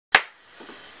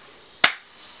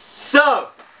So,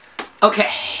 Okay.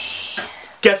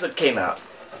 guess what came out?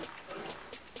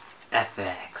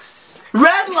 FX.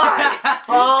 Red Light!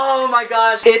 Oh my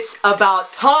gosh. It's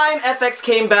about time FX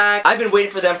came back. I've been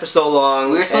waiting for them for so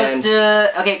long. We were supposed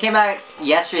to... Okay, it came back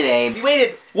yesterday. We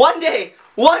waited one day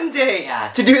Yeah.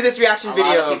 to do this reaction video.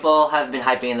 A lot of people have been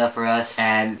hyping it up for us,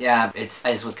 and yeah, it's...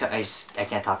 I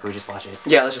can't talk, we just watch it.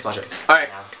 Yeah, let's just watch it. Alright,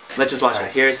 Yeah. let's just watch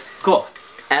it. Here's Cool.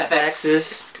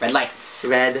 FX's Red Lights.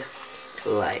 Red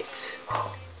Light.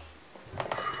 Whoa.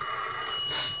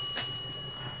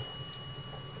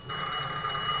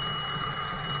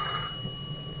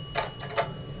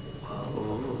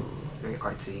 Very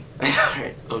artsy.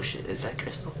 Alright. Oh shit, is that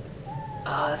Crystal?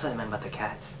 Oh, that's what I meant about the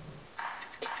cats.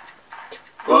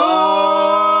 Whoa!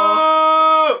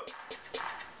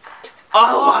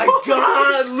 Oh my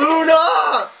god,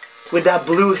 Luna! With that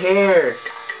blue hair.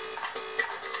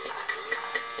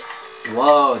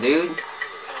 Whoa, dude.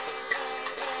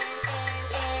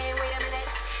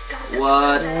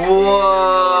 What?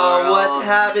 Whoa, what's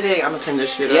happening? I'm gonna turn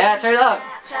this shit up. Yeah, turn it up.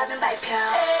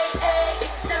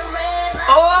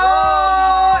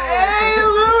 Oh, hey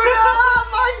Luna!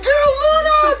 My girl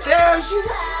Luna! Damn, she's...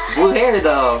 Blue hair,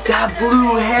 though. That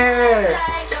blue hair!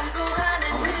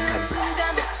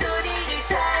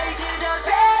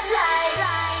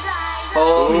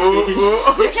 Holy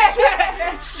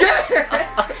shit!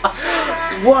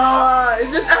 Wow,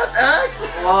 is this FX?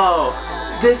 Whoa.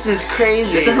 This is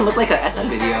crazy. This doesn't look like a SM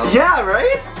video. Yeah,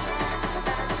 right?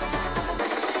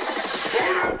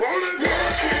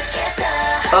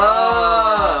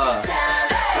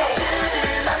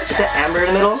 Is that Amber in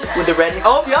the middle with the red hair?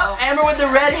 Oh, yup, Amber with the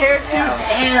red hair too. Yeah.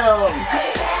 Damn.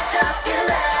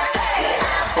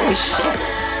 Holy shit.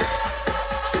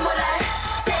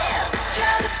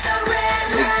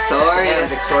 Yeah, Victoria.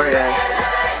 Victoria.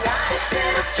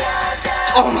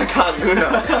 Oh my god,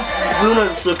 Luna.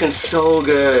 Luna's looking so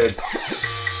good.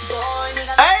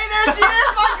 Hey, there she is,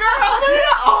 my girl,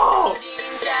 Luna! Oh!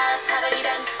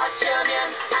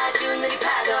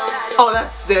 Oh,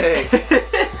 that's sick.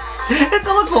 It's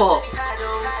so cool.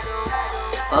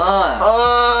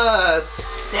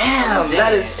 Damn,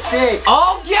 that is sick.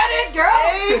 Oh, get it, girl!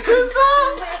 Hey,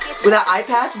 Crystal! With that eye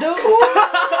patch, though?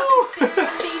 Ooh!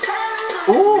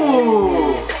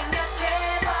 Ooh!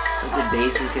 It's like the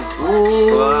days you can...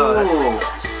 Ooh! Wow,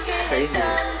 that's crazy.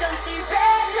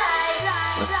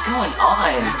 What's going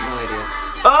on? No idea.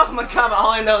 Oh my god, but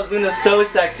all I know is Luna's so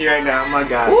sexy right now. Oh my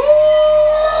god. Ooh!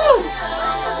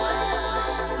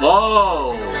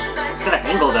 Whoa! Look at that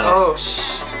angle, though. Oh,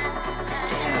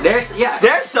 damn. There's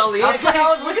Sully. It's like I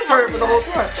was looking for her for the whole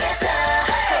time.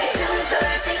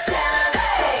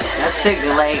 That's sick.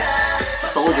 They're like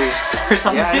soldiers or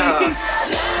something. Yeah, I know.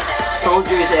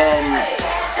 Soldiers and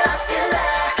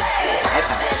eye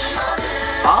patch.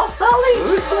 All Sully.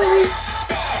 Ooh, Sully.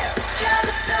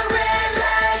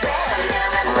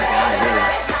 Oh my god,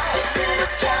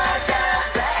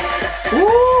 really.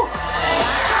 Woo!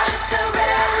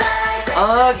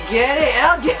 Get it!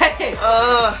 I'll get it!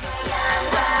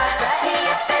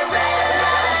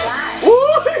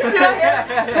 Ooh, see that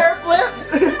hair flip?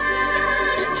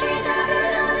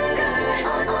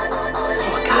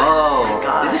 Whoa,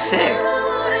 God. this is sick.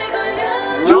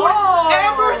 Dude,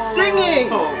 Amber singing!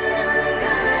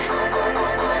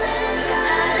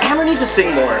 Amber needs to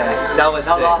sing more. That was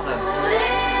sick. awesome.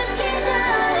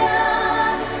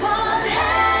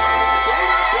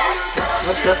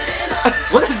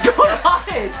 What is going on?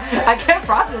 I can't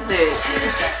process it.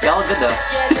 Y'all good though.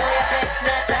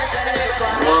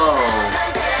 Whoa.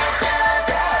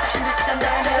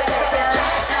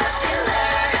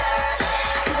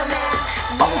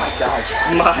 Oh my god.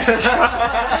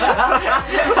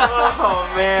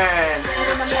 Oh man.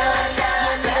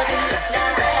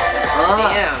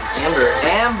 Damn,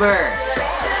 Amber.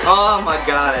 Oh my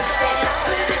god.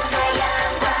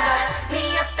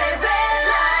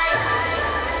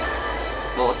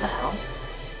 Well, what the hell?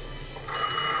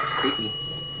 That's creepy.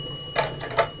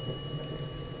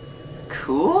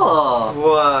 Cool.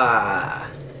 Wow.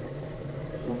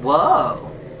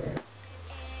 Whoa.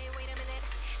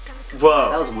 Whoa.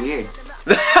 That was weird.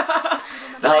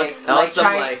 that was some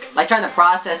like trying to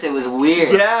process it was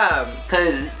weird. Yeah.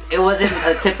 Cause it wasn't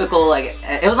a typical like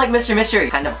it was like Mr. Mystery,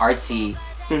 kind of artsy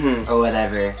or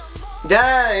whatever.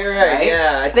 Yeah, you're right. Right?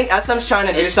 Yeah, I think SM's trying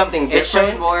to do something It showed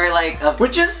different, more like a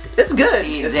which is it's good.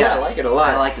 scenes, It's yeah. good. I like it a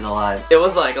lot. I liked it a lot. It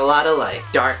was like a lot of like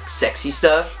dark, sexy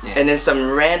stuff, Yeah. and then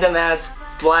some random ass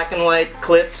black and white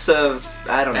clips of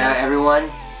I don't know.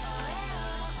 Everyone.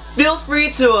 Feel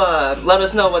free to let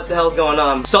us know what the hell's going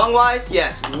on. Song-wise,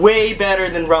 yes, way better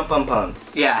than Rum Pum Pum.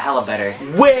 Yeah, hella better.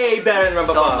 Way better than Rum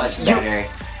Pum So Pum. much better.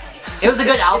 It was a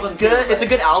good album. It's good. Too, it's a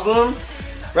good album.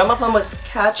 Ramapan was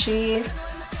catchy,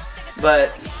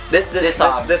 but this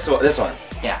song. this one.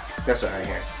 Yeah. This one right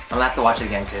here. I'm gonna have to watch it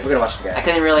again because We're gonna watch it again. I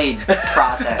couldn't really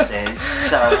process it,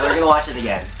 so we're gonna watch it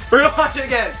again. We're gonna watch it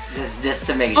again. Just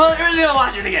to make sure. We're just gonna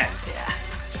watch it again. Yeah.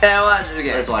 And watch it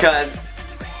again. Let's watch Because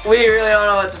we really don't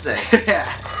know what to say. Yeah.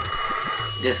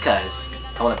 Just cause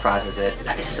I want to process it.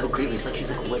 That is so creepy. It's like she's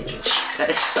like a witch. That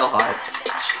is so hard.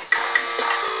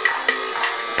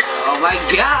 Oh my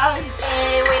god.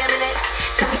 Hey, wait a minute.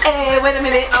 Hey, wait a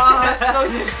minute. Oh, that's so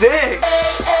sick.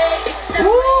 Woo!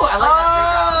 I like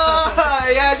that. Oh,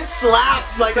 yeah, it just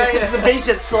slaps. Like the bass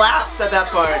just slaps at that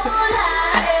part.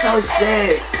 That's so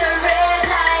sick.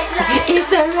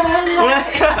 It's a red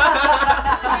light.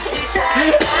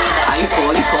 Are you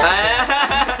cool? You cool?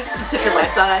 You took your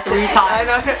lights out 3 times.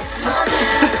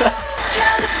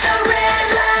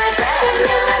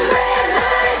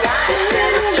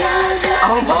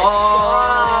 I know.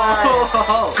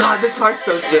 Oh my god, this part's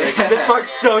so sick. This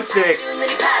part's so sick.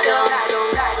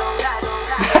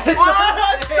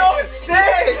 What? So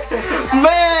sick!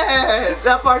 Man,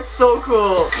 that part's so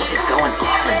cool. What is going on?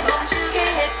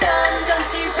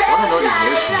 I wanna know these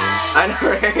lyrics mean. I know,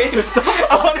 right?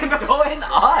 I What is going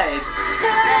on?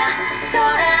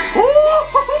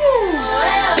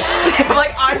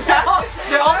 Like iPad.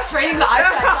 They're all trading the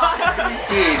iPad on these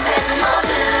scenes.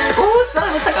 Ooh,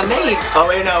 son, looks like a maid. Oh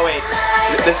wait, no, wait.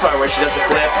 This part where she does the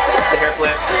flip, the hair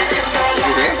flip. Is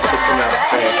it here? It's coming out.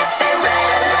 Right.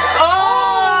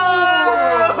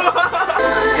 Oh!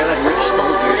 They're like rich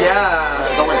soldiers. Yeah.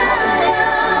 What's going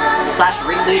on? Slash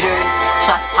ringleaders,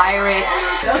 slash pirates.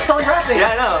 That was so graphic.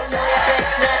 Yeah, I know.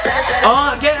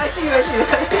 Oh, again, I see you. I see you.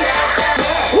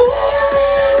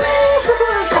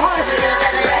 So hard.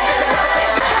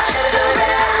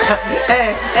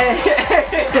 Hey, hey,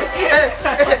 hey,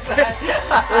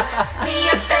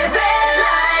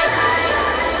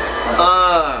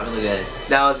 really good.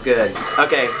 That was good.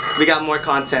 Okay, we got more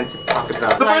content to talk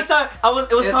about. The Like, first time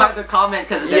it was It's hard to comment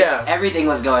because Yeah. everything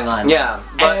was going on. Yeah,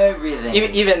 but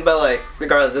everything. but like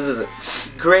regardless, this is a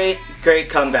great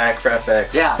comeback for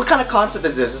FX. Yeah. What kind of concept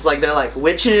is this? It's like they're like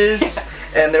witches,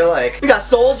 and they're like we got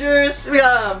soldiers, we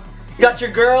got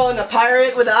your girl and a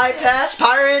pirate with an eye patch,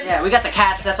 pirates. Yeah, we got the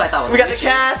cats. That's what I thought. We got the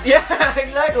cats. Yeah,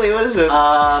 exactly. What is this?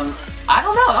 I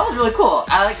don't know. That was really cool.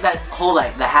 I like that whole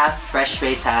like the half fresh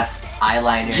face, half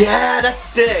eyeliner. Yeah, that's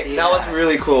sick. See That was that?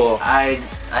 really cool. I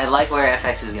like where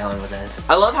FX is going with this.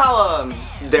 I love how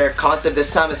their concept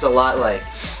this time is a lot like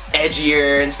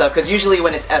edgier and stuff. Because usually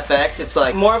when it's FX, it's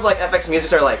like more of like FX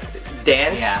musics are like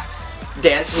dance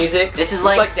music. This is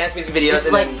like dance music videos. It's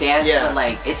and like then, dance, but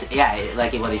like it's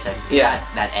like what he said. Yeah.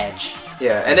 that edge.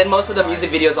 Yeah, and then most of the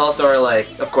music videos also are like,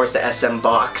 of course, the SM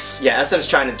box. Yeah, SM's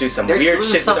trying to do some They're weird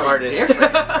doing shit to the something artist.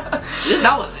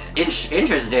 That was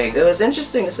interesting. It was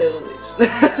interesting to say the least.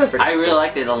 I really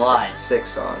liked it a lot. Sick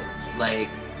song. Like,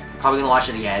 probably gonna watch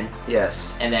it again,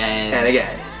 Yes. and then And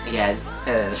again. again,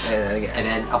 And then again. and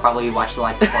then I'll probably watch the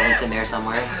live performance in there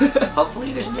somewhere.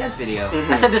 Hopefully, there's a dance video. Mhm.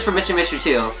 I said this for Mr. Mister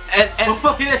too. And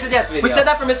Hopefully, there's a dance video. we said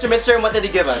that for Mr. Mister, and what did he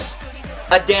give us?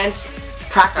 A dance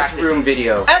practice room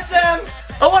video. SM!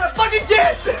 I want a fucking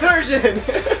dance version!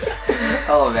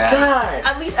 Oh man. God!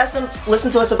 At least SM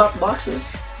listened to us about the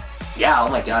boxes. Yeah. Oh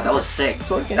my god, that was sick. It's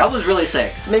working. That was really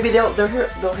sick. So maybe they'll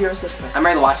hear us this time. I'm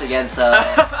ready to watch it again. So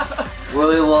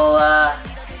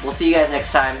we'll see you guys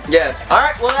next time. Yes.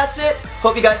 Alright, well that's it.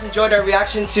 Hope you guys enjoyed our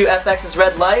reaction to FX's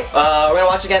Red Light. We're gonna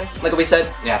watch again, like what we said.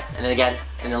 Yeah. And then again,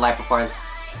 and then live performance,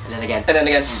 and then again. And then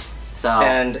again. So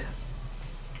And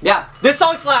yeah, this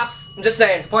song slaps! I'm just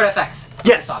saying. support FX.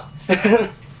 Yes!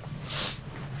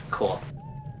 Cool.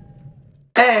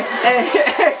 Hey, hey,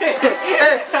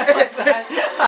 hey, hey, hey.